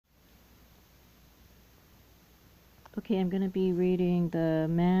Okay, I'm going to be reading The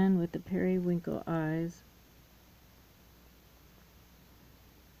Man with the Periwinkle Eyes.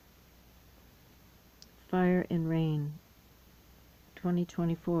 Fire and Rain,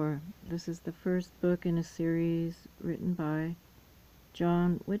 2024. This is the first book in a series written by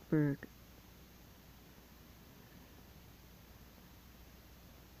John Whitberg.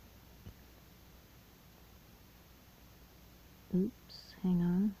 Oops, hang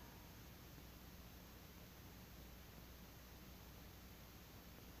on.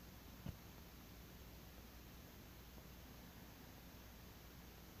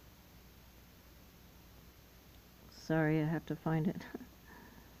 Sorry, I have to find it.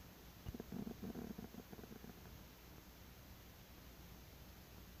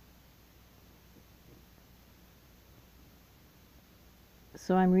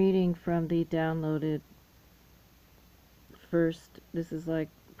 So I'm reading from the downloaded first. This is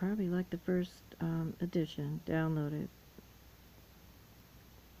probably the first edition downloaded.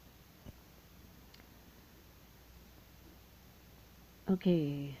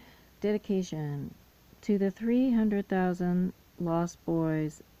 Okay, dedication to the 300,000 lost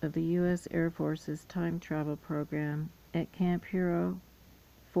boys of the U.S. Air Force's time travel program at Camp Hero,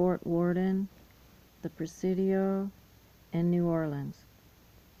 Fort Worden, the Presidio, and New Orleans.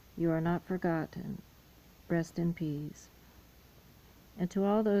 You are not forgotten. Rest in peace. And to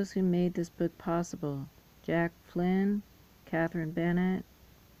all those who made this book possible, Jack Flynn, Catherine Bennett,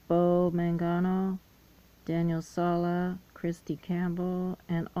 Bo Mangano, Daniel Sala, Christy Campbell,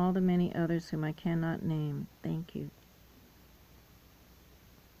 and all the many others whom I cannot name, thank you.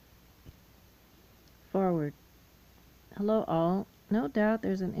 Forward. Hello all. No doubt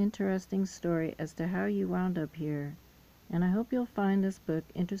there's an interesting story as to how you wound up here, and I hope you'll find this book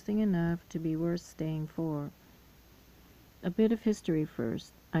interesting enough to be worth staying for. A bit of history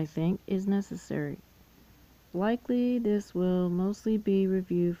first, I think, is necessary. Likely this will mostly be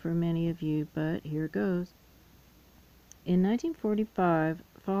review for many of you, but here goes. In 1945,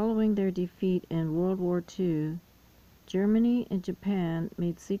 following their defeat in World War II, Germany and Japan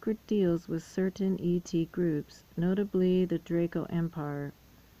made secret deals with certain ET groups, notably the Draco Empire,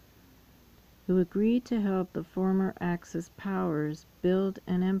 who agreed to help the former Axis powers build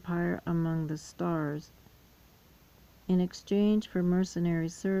an empire among the stars in exchange for mercenary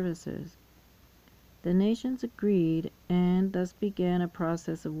services. The nations agreed, and thus began a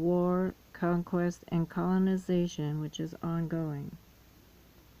process of war, conquest, and colonization which is ongoing.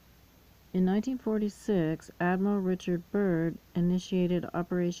 In 1946, Admiral Richard Byrd initiated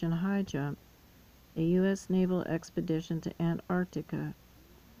Operation High Jump, a U.S. naval expedition to Antarctica.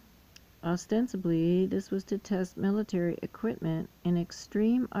 Ostensibly, this was to test military equipment in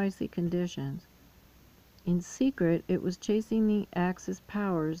extreme icy conditions. In secret, it was chasing the Axis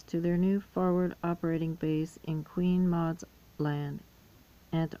powers to their new forward operating base in Queen Maud's Land,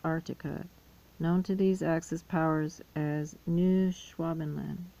 Antarctica, known to these Axis powers as New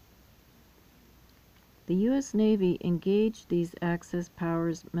Schwabenland. The U.S. Navy engaged these Axis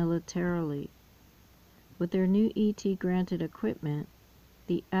powers militarily. With their new ET-granted equipment,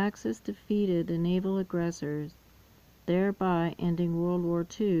 the Axis defeated the naval aggressors, thereby ending World War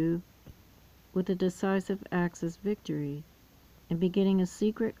II with a decisive Axis victory, and beginning a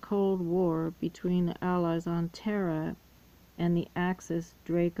secret Cold War between the Allies on Terra and the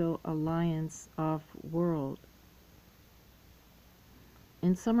Axis-Draco alliance off-world.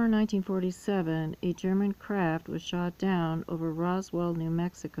 In summer 1947, a German craft was shot down over Roswell, New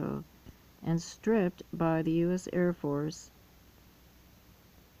Mexico, and stripped by the U.S. Air Force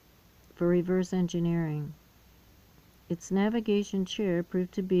for reverse engineering. Its navigation chair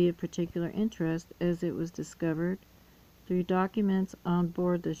proved to be of particular interest as it was discovered, through documents on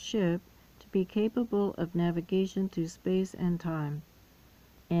board the ship, to be capable of navigation through space and time,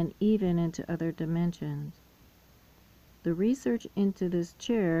 and even into other dimensions. The research into this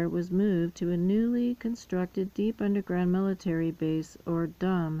chair was moved to a newly constructed deep underground military base, or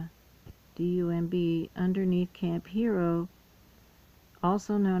DUMB, D-U-M-B, underneath Camp Hero,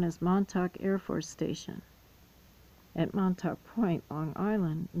 also known as Montauk Air Force Station, at Montauk Point, Long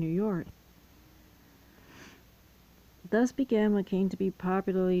Island, New York. Thus began what came to be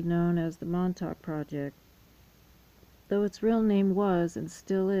popularly known as the Montauk Project, though its real name was, and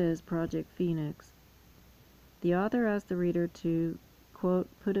still is, Project Phoenix. The author asked the reader to, quote,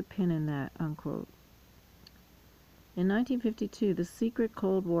 put a pin in that, unquote. In 1952, the secret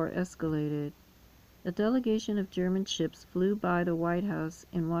Cold War escalated. A delegation of German ships flew by the White House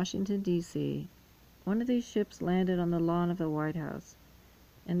in Washington, D.C. One of these ships landed on the lawn of the White House,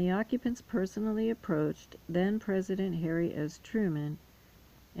 and the occupants personally approached then-President Harry S. Truman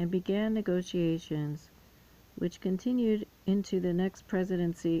and began negotiations which continued into the next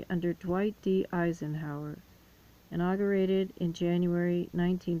presidency under Dwight D. Eisenhower, inaugurated in January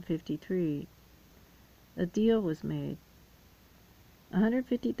 1953. A deal was made.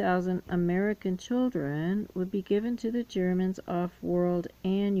 150,000 American children would be given to the Germans off-world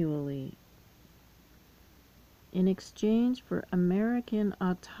annually in exchange for American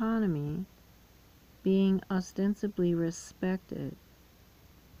autonomy being ostensibly respected.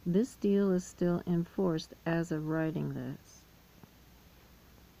 This deal is still enforced as of writing this.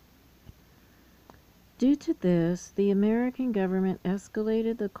 Due to this, the American government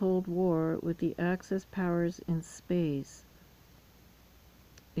escalated the Cold War with the Axis powers in space.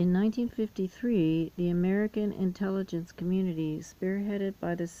 In 1953, the American intelligence community, spearheaded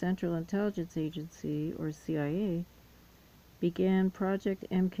by the Central Intelligence Agency, or CIA, began Project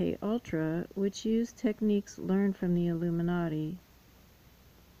MKUltra, which used techniques learned from the Illuminati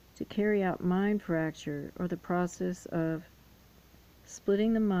to carry out mind fracture, or the process of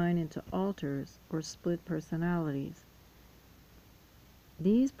splitting the mind into alters, or split personalities.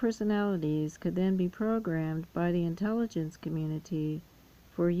 These personalities could then be programmed by the intelligence community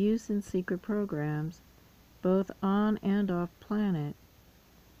for use in secret programs, both on and off planet.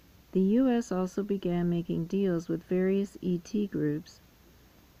 The U.S. also began making deals with various ET groups,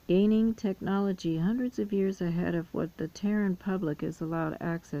 gaining technology hundreds of years ahead of what the Terran public is allowed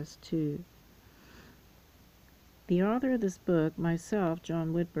access to. The author of this book, myself,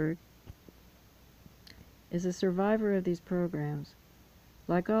 John Whitberg, is a survivor of these programs.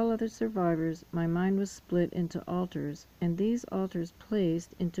 Like all other survivors, my mind was split into alters, and these alters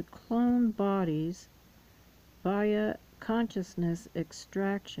placed into clone bodies via consciousness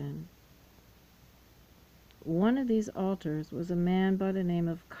extraction. One of these alters was a man by the name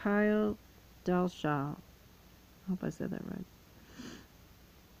of Kyle Dalshaw. I hope I said that right.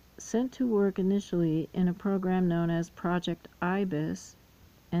 Sent to work initially in a program known as Project Ibis,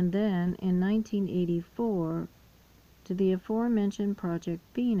 and then in 1984 to the aforementioned Project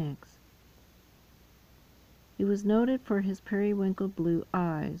Phoenix. He was noted for his periwinkle blue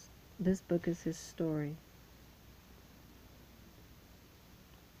eyes. This book is his story.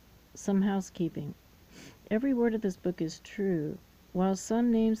 Some housekeeping. Every word of this book is true. While some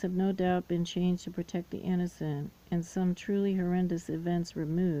names have no doubt been changed to protect the innocent, and some truly horrendous events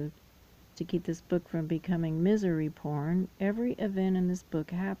removed to keep this book from becoming misery porn, every event in this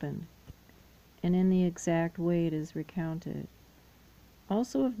book happened, and in the exact way it is recounted.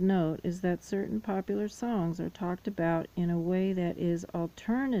 Also of note is that certain popular songs are talked about in a way that is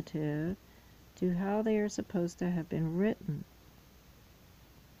alternative to how they are supposed to have been written.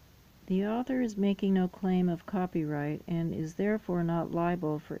 The author is making no claim of copyright and is therefore not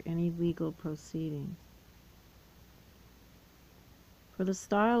liable for any legal proceedings. For the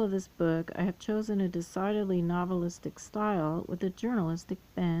style of this book, I have chosen a decidedly novelistic style with a journalistic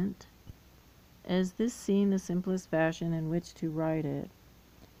bent, as this seemed the simplest fashion in which to write it,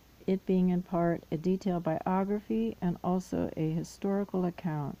 it being in part a detailed biography and also a historical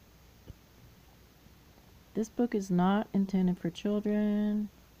account. This book is not intended for children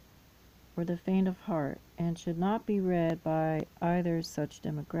or the faint of heart, and should not be read by either such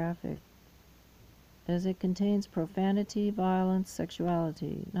demographic, as it contains profanity, violence,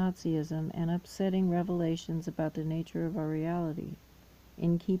 sexuality, Nazism, and upsetting revelations about the nature of our reality,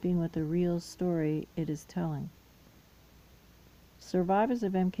 in keeping with the real story it is telling. Survivors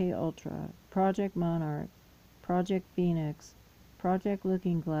of MKUltra, Project Monarch, Project Phoenix, Project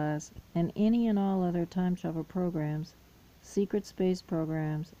Looking Glass, and any and all other time travel programs, secret space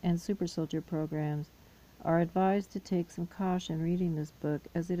programs, and super soldier programs are advised to take some caution reading this book,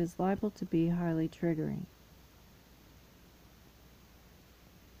 as it is liable to be highly triggering.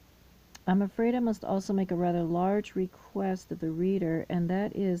 I'm afraid I must also make a rather large request of the reader, and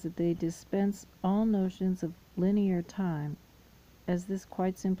that is that they dispense all notions of linear time, as this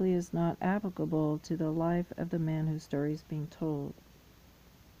quite simply is not applicable to the life of the man whose story is being told.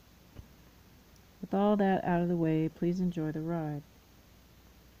 With all that out of the way, please enjoy the ride.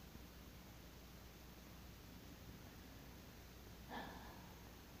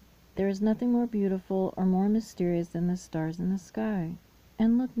 There is nothing more beautiful or more mysterious than the stars in the sky.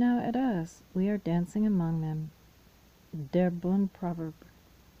 And look now at us, we are dancing among them. Der Bund proverb.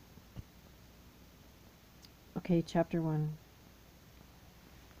 Okay, chapter 1.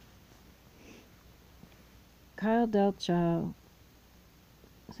 Kyle Dalshaw.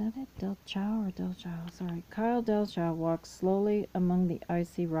 Is that it? Dalshaw or Dalshaw? Sorry. Kyle Dalshaw walks slowly among the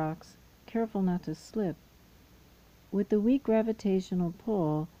icy rocks, careful not to slip. With the weak gravitational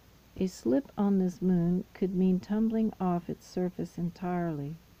pull, a slip on this moon could mean tumbling off its surface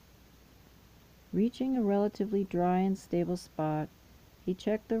entirely. Reaching a relatively dry and stable spot, he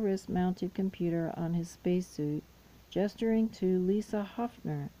checked the wrist-mounted computer on his spacesuit, gesturing to Lisa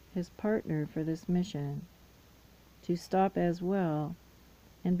Hoffner, his partner for this mission, to stop as well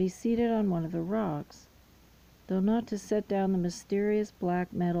and be seated on one of the rocks, though not to set down the mysterious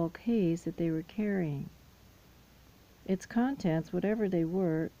black metal case that they were carrying. Its contents, whatever they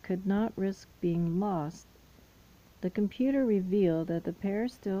were, could not risk being lost. The computer revealed that the pair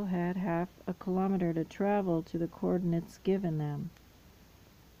still had half a kilometer to travel to the coordinates given them.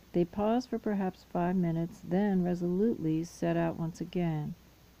 They paused for perhaps 5 minutes, then resolutely set out once again.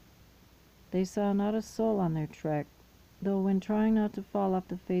 They saw not a soul on their trek, though when trying not to fall off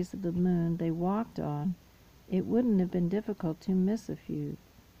the face of the moon they walked on, it wouldn't have been difficult to miss a few.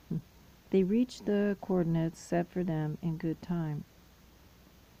 They reached the coordinates set for them in good time.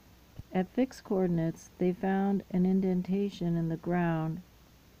 At fixed coordinates, they found an indentation in the ground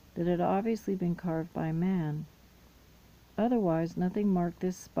that had obviously been carved by man. Otherwise, nothing marked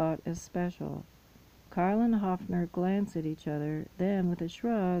this spot as special. Kyle and Hoffner glanced at each other. Then, with a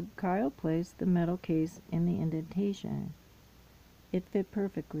shrug, Kyle placed the metal case in the indentation. It fit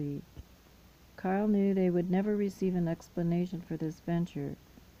perfectly. Kyle knew they would never receive an explanation for this venture.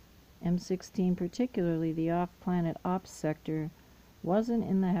 M16, particularly the off-planet ops sector, wasn't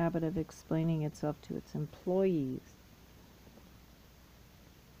in the habit of explaining itself to its employees.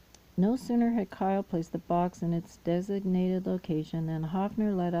 No sooner had Kyle placed the box in its designated location than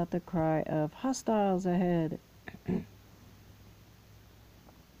Hoffner let out the cry of "Hostiles ahead!"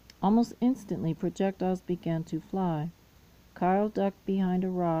 Almost instantly, projectiles began to fly. Kyle ducked behind a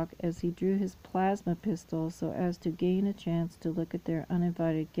rock as he drew his plasma pistol so as to gain a chance to look at their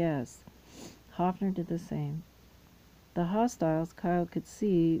uninvited guests. Hoffner did the same. The hostiles, Kyle could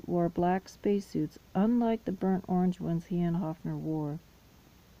see, wore black spacesuits, unlike the burnt orange ones he and Hoffner wore.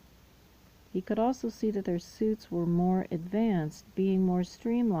 He could also see that their suits were more advanced, being more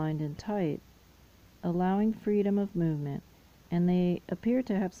streamlined and tight, allowing freedom of movement, and they appeared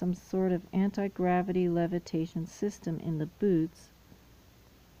to have some sort of anti-gravity levitation system in the boots,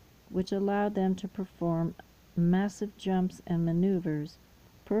 which allowed them to perform massive jumps and maneuvers,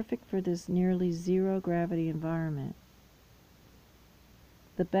 perfect for this nearly zero-gravity environment.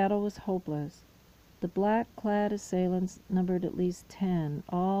 The battle was hopeless. The black-clad assailants numbered at least 10,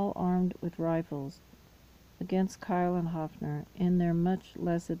 all armed with rifles, against Kyle and Hoffner in their much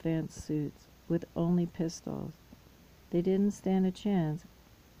less advanced suits, with only pistols. They didn't stand a chance,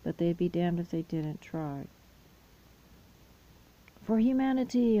 but they'd be damned if they didn't try. "For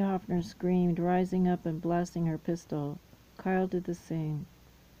humanity!" Hoffner screamed, rising up and blasting her pistol. Kyle did the same.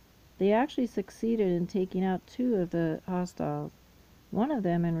 They actually succeeded in taking out 2 of the hostiles. One of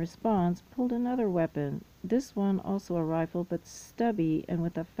them, in response, pulled another weapon, this one also a rifle, but stubby and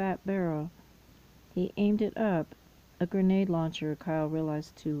with a fat barrel. He aimed it up, a grenade launcher, Kyle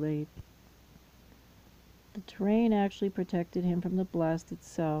realized too late. The terrain actually protected him from the blast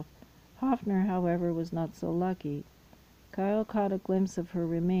itself. Hoffner, however, was not so lucky. Kyle caught a glimpse of her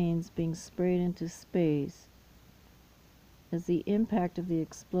remains being sprayed into space as the impact of the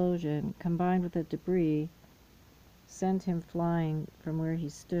explosion, combined with the debris, sent him flying from where he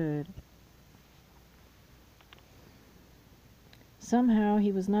stood. Somehow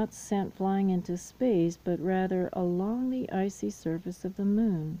he was not sent flying into space, but rather along the icy surface of the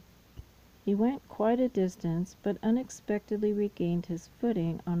moon. He went quite a distance, but unexpectedly regained his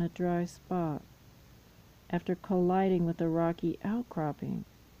footing on a dry spot, after colliding with a rocky outcropping.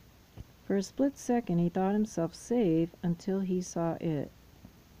 For a split second he thought himself safe until he saw it.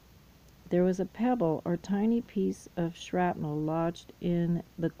 There was a pebble or tiny piece of shrapnel lodged in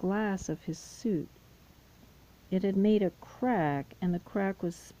the glass of his suit. It had made a crack, and the crack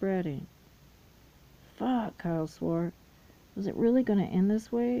was spreading. "Fuck," Kyle swore. Was it really going to end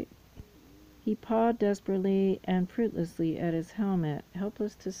this way? He pawed desperately and fruitlessly at his helmet,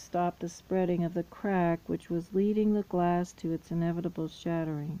 helpless to stop the spreading of the crack which was leading the glass to its inevitable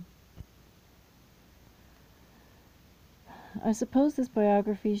shattering. I suppose this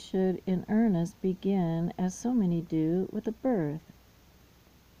biography should in earnest begin, as so many do, with a birth.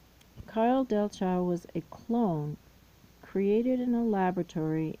 Kyle Delchow was a clone created in a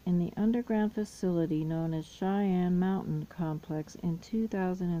laboratory in the underground facility known as Cheyenne Mountain Complex in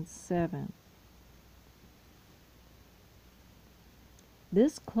 2007.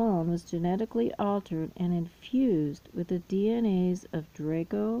 This clone was genetically altered and infused with the DNAs of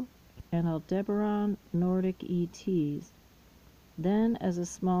Draco and Aldebaran Nordic ETs, then as a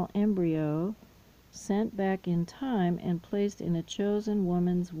small embryo, sent back in time and placed in a chosen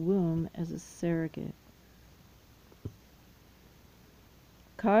woman's womb as a surrogate.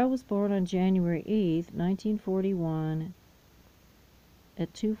 Kyle was born on January 8, 1941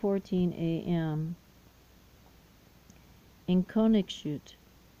 at 2:14 a.m. in Königshoot.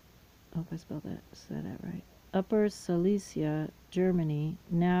 I hope I said that right. Upper Silesia, Germany,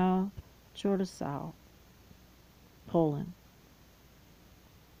 now Chorzów, Poland.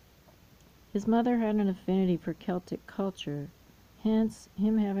 His mother had an affinity for Celtic culture, hence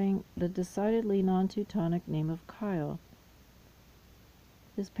him having the decidedly non-Teutonic name of Kyle.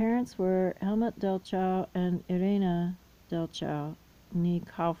 His parents were Helmut Delchow and Irena Delchow, née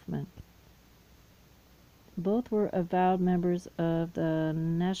Kaufmann. Both were avowed members of the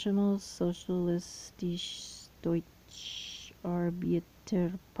National Sozialistische Deutsche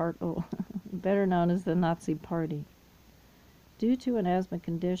Arbeiterpartei, better known as the Nazi Party. Due to an asthma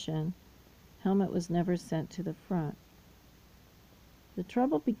condition, Helmut was never sent to the front. The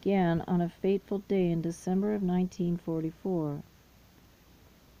trouble began on a fateful day in December of 1944.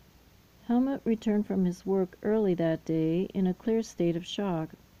 Helmut returned from his work early that day in a clear state of shock.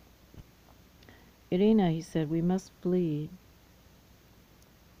 "Irena," he said, "we must flee."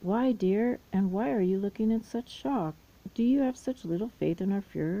 "Why, dear, and why are you looking in such shock? Do you have such little faith in our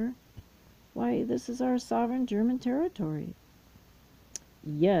Führer? Why, this is our sovereign German territory."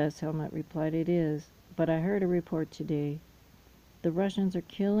 "Yes," Helmut replied, "it is. But I heard a report today. The Russians are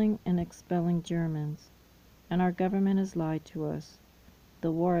killing and expelling Germans, and our government has lied to us.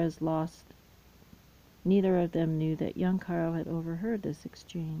 The war is lost." Neither of them knew that young Kyle had overheard this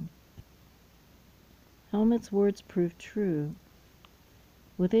exchange. Helmut's words proved true.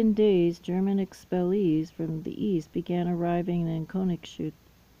 Within days, German expellees from the east began arriving in Königshoot,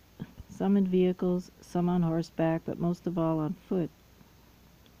 some in vehicles, some on horseback, but most of all on foot.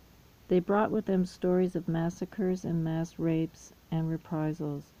 They brought with them stories of massacres and mass rapes and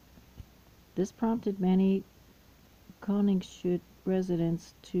reprisals. This prompted many Königshoot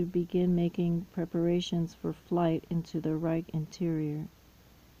residents to begin making preparations for flight into the Reich interior.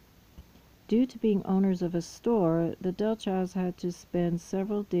 Due to being owners of a store, the Delchows had to spend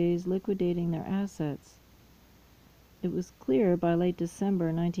several days liquidating their assets. It was clear by late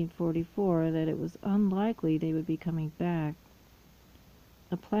December 1944 that it was unlikely they would be coming back.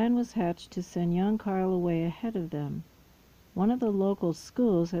 A plan was hatched to send young Kyle away ahead of them. One of the local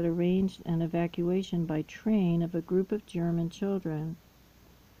schools had arranged an evacuation by train of a group of German children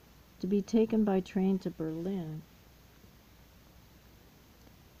to be taken by train to Berlin.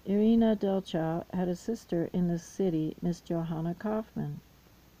 Irena Delchow had a sister in the city, Miss Johanna Kaufmann.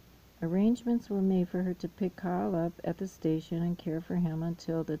 Arrangements were made for her to pick Kyle up at the station and care for him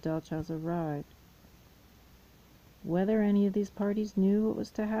until the Delchows arrived. Whether any of these parties knew what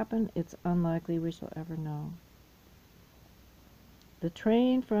was to happen, it's unlikely we shall ever know. The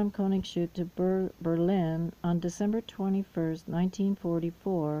train from Königshoot to Berlin on December 21,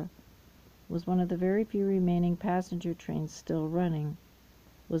 1944, was one of the very few remaining passenger trains still running,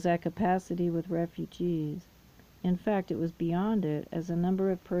 was at capacity with refugees. In fact, it was beyond it, as a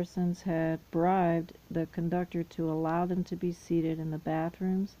number of persons had bribed the conductor to allow them to be seated in the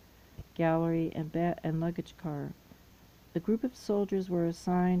bathrooms, gallery, and luggage car. A group of soldiers were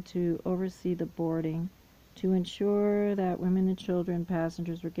assigned to oversee the boarding, to ensure that women and children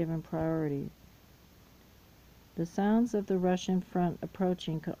passengers were given priority. The sounds of the Russian front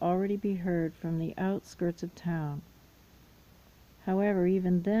approaching could already be heard from the outskirts of town. However,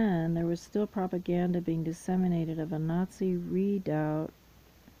 even then, there was still propaganda being disseminated of a Nazi redoubt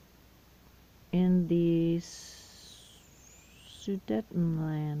in the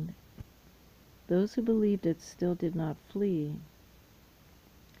Sudetenland. Those who believed it still did not flee.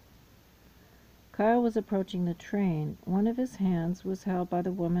 Kyle was approaching the train. One of his hands was held by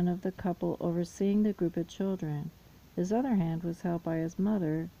the woman of the couple overseeing the group of children. His other hand was held by his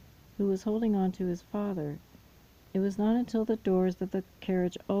mother, who was holding on to his father. It was not until the doors of the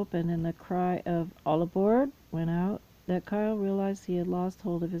carriage opened and the cry of "All aboard!" went out that Kyle realized he had lost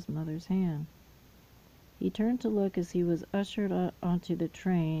hold of his mother's hand. He turned to look as he was ushered onto the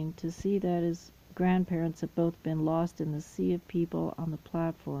train to see that his grandparents had both been lost in the sea of people on the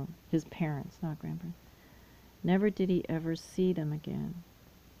platform. His parents, not grandparents. Never did he ever see them again.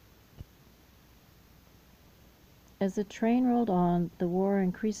 As the train rolled on, the war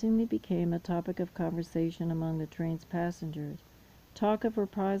increasingly became a topic of conversation among the train's passengers. Talk of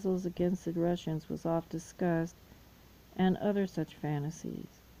reprisals against the Russians was oft discussed, and other such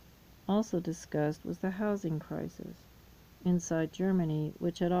fantasies. Also discussed was the housing crisis inside Germany,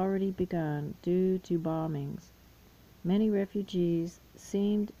 which had already begun due to bombings. Many refugees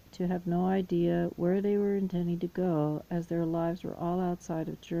seemed to have no idea where they were intending to go, as their lives were all outside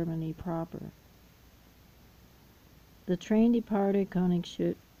of Germany proper. The train departed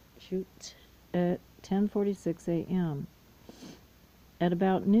Koningschute at 10:46 a.m. At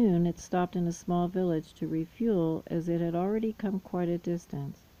about noon it stopped in a small village to refuel, as it had already come quite a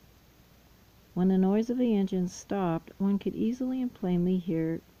distance. When the noise of the engines stopped, one could easily and plainly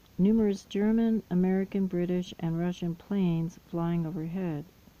hear numerous German, American, British, and Russian planes flying overhead.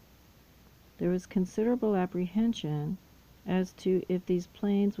 There was considerable apprehension as to if these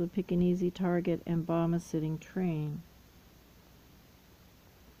planes would pick an easy target and bomb a sitting train.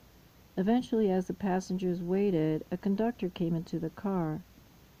 Eventually, as the passengers waited, a conductor came into the car.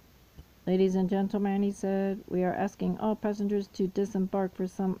 "Ladies and gentlemen," he said, "we are asking all passengers to disembark for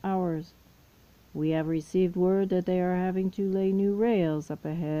some hours. We have received word that they are having to lay new rails up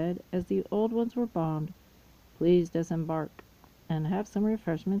ahead, as the old ones were bombed. Please disembark, and have some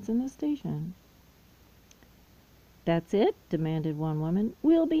refreshments in the station." "That's it?" demanded one woman.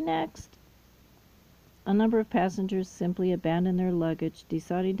 "We'll be next." A number of passengers simply abandoned their luggage,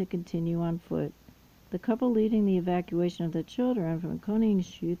 deciding to continue on foot. The couple leading the evacuation of the children from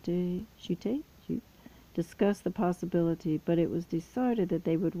Koningschute discussed the possibility, but it was decided that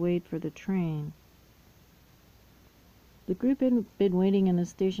they would wait for the train. The group had been waiting in the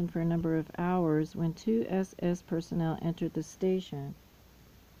station for a number of hours when two SS personnel entered the station.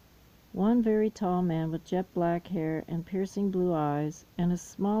 One very tall man with jet black hair and piercing blue eyes, and a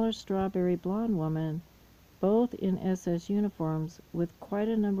smaller strawberry blonde woman, both in SS uniforms with quite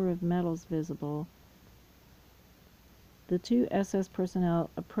a number of medals visible. The two SS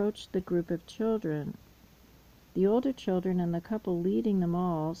personnel approached the group of children. The older children and the couple leading them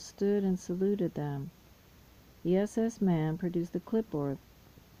all stood and saluted them. The SS man produced a clipboard.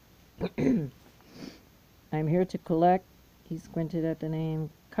 "I'm here to collect," he squinted at the name,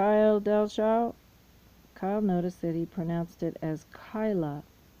 "Kyle Delschow." Kyle noticed that he pronounced it as Kyla.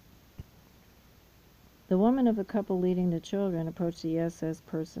 The woman of the couple leading the children approached the SS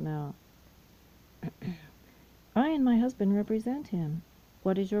personnel. "I and my husband represent him.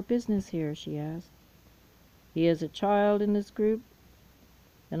 What is your business here?" she asked. "He is a child in this group?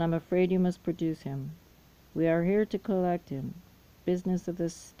 Then I'm afraid you must produce him. We are here to collect him. Business of the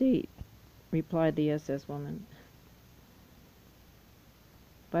state," replied the SS woman.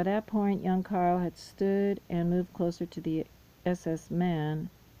 By that point, young Kyle had stood and moved closer to the SS man,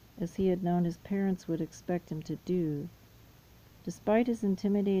 as he had known his parents would expect him to do. Despite his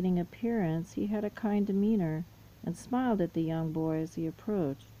intimidating appearance, he had a kind demeanor and smiled at the young boy as he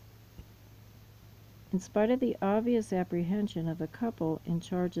approached. In spite of the obvious apprehension of the couple in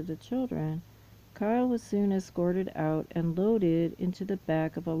charge of the children, Kyle was soon escorted out and loaded into the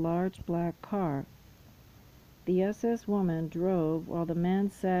back of a large black car. The SS woman drove while the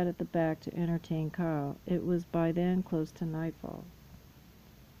man sat at the back to entertain Kyle. It was by then close to nightfall.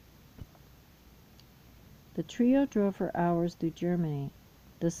 The trio drove for hours through Germany.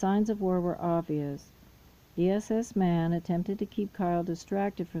 The signs of war were obvious. The SS man attempted to keep Kyle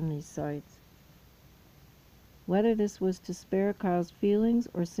distracted from these sights. Whether this was to spare Kyle's feelings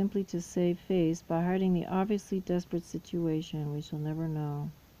or simply to save face by hiding the obviously desperate situation, we shall never know.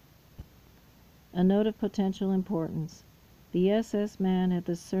 A note of potential importance. The SS man had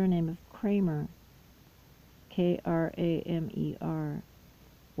the surname of Kramer, Kramer,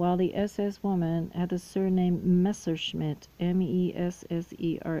 while the SS woman had the surname Messerschmidt,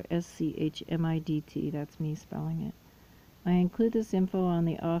 Messerschmidt. That's me spelling it. I include this info on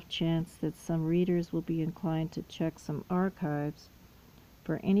the off chance that some readers will be inclined to check some archives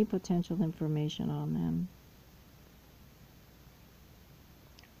for any potential information on them.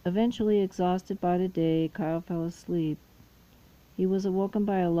 Eventually, exhausted by the day, Kyle fell asleep. He was awoken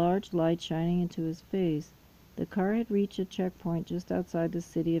by a large light shining into his face. The car had reached a checkpoint just outside the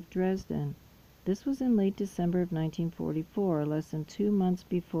city of Dresden. This was in late December of 1944, less than 2 months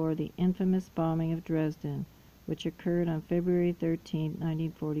before the infamous bombing of Dresden, which occurred on February 13,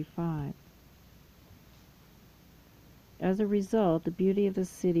 1945. As a result, the beauty of the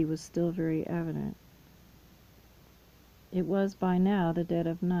city was still very evident. It was by now the dead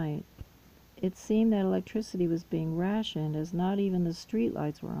of night. It seemed that electricity was being rationed, as not even the street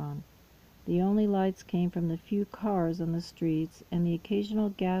lights were on. The only lights came from the few cars on the streets and the occasional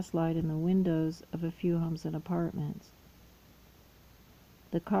gas light in the windows of a few homes and apartments.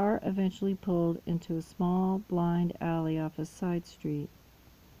 The car eventually pulled into a small, blind alley off a side street.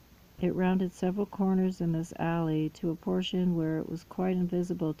 It rounded several corners in this alley to a portion where it was quite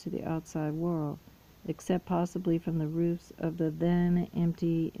invisible to the outside world, except possibly from the roofs of the then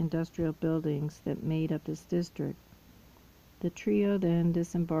empty industrial buildings that made up this district. The trio then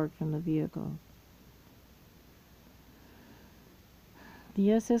disembarked from the vehicle.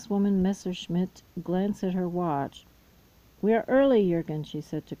 The SS woman Messerschmidt glanced at her watch. "We are early, Jürgen," she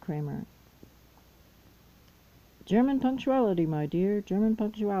said to Kramer. "German punctuality, my dear, German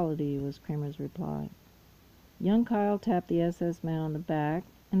punctuality," was Kramer's reply. Young Kyle tapped the SS man on the back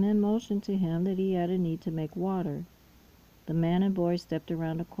and then motioned to him that he had a need to make water. The man and boy stepped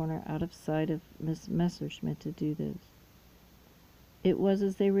around a corner out of sight of Miss Messerschmitt to do this. It was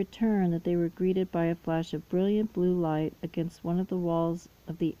as they returned that they were greeted by a flash of brilliant blue light against one of the walls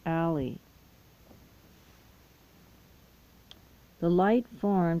of the alley. The light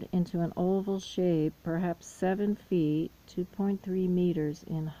formed into an oval shape, perhaps 7 feet, 2.3 meters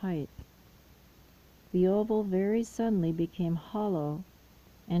in height. The oval very suddenly became hollow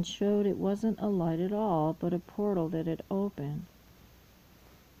and showed it wasn't a light at all, but a portal that had opened.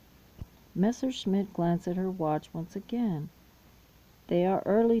 Messerschmitt glanced at her watch once again. "They are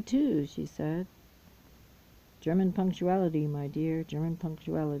early, too," she said. "German punctuality, my dear, German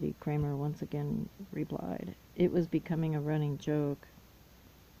punctuality," Kramer once again replied. It was becoming a running joke.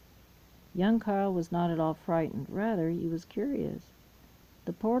 Young Kyle was not at all frightened. Rather, he was curious.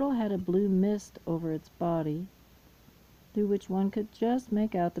 The portal had a blue mist over its body, through which one could just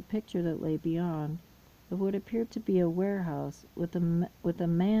make out the picture that lay beyond, of what appeared to be a warehouse, with a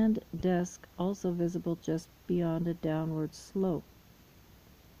manned desk also visible just beyond a downward slope.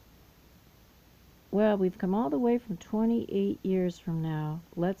 "Well, we've come all the way from 28 years from now.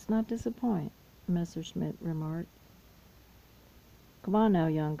 Let's not disappoint," Messerschmitt remarked. "Come on now,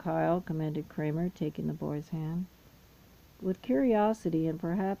 young Kyle," commanded Kramer, taking the boy's hand. With curiosity and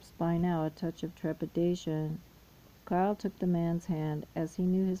perhaps by now a touch of trepidation, Kyle took the man's hand, as he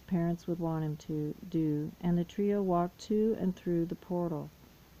knew his parents would want him to do, and the trio walked to and through the portal.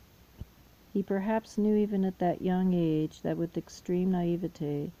 He perhaps knew even at that young age, that with extreme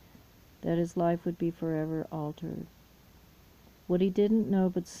naivete, that his life would be forever altered. What he didn't know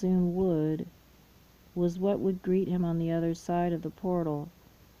but soon would, was what would greet him on the other side of the portal,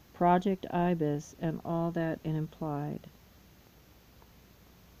 Project Ibis and all that it implied.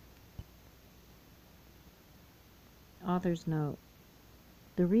 Author's note.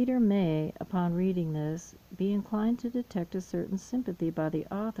 The reader may, upon reading this, be inclined to detect a certain sympathy by the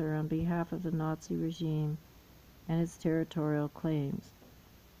author on behalf of the Nazi regime and its territorial claims.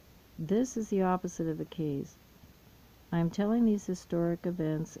 This is the opposite of the case. I am telling these historic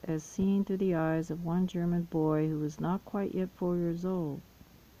events as seen through the eyes of one German boy who was not quite yet 4 years old,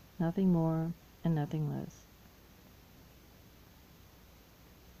 nothing more and nothing less.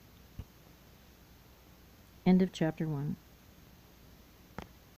 End of chapter 1.